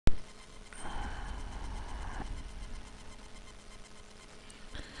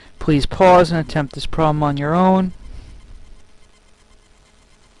Please pause and attempt this problem on your own.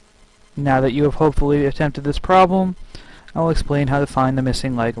 Now that you have hopefully attempted this problem, I will explain how to find the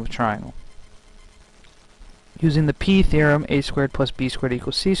missing leg of a triangle. Using the P theorem, a squared plus b squared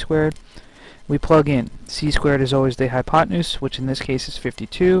equals c squared, we plug in. C squared is always the hypotenuse, which in this case is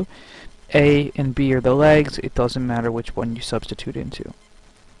 52. A and B are the legs. It doesn't matter which one you substitute into.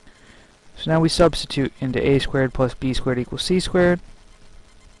 So now we substitute into a squared plus b squared equals c squared.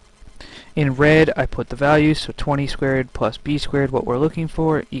 In red, I put the values, so 20 squared plus b squared, what we're looking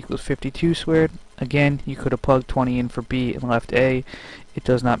for, equals 52 squared. Again, you could have plugged 20 in for b and left a. It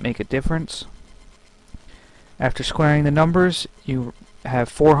does not make a difference. After squaring the numbers, you have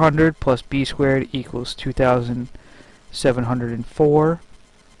 400 plus b squared equals 2,704.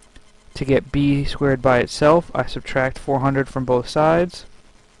 To get b squared by itself, I subtract 400 from both sides.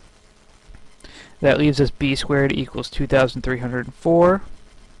 That leaves us b squared equals 2,304.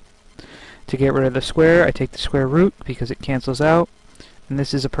 To get rid of the square, I take the square root because it cancels out. And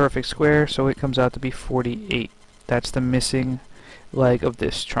this is a perfect square, so it comes out to be 48. That's the missing leg of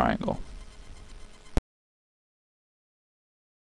this triangle.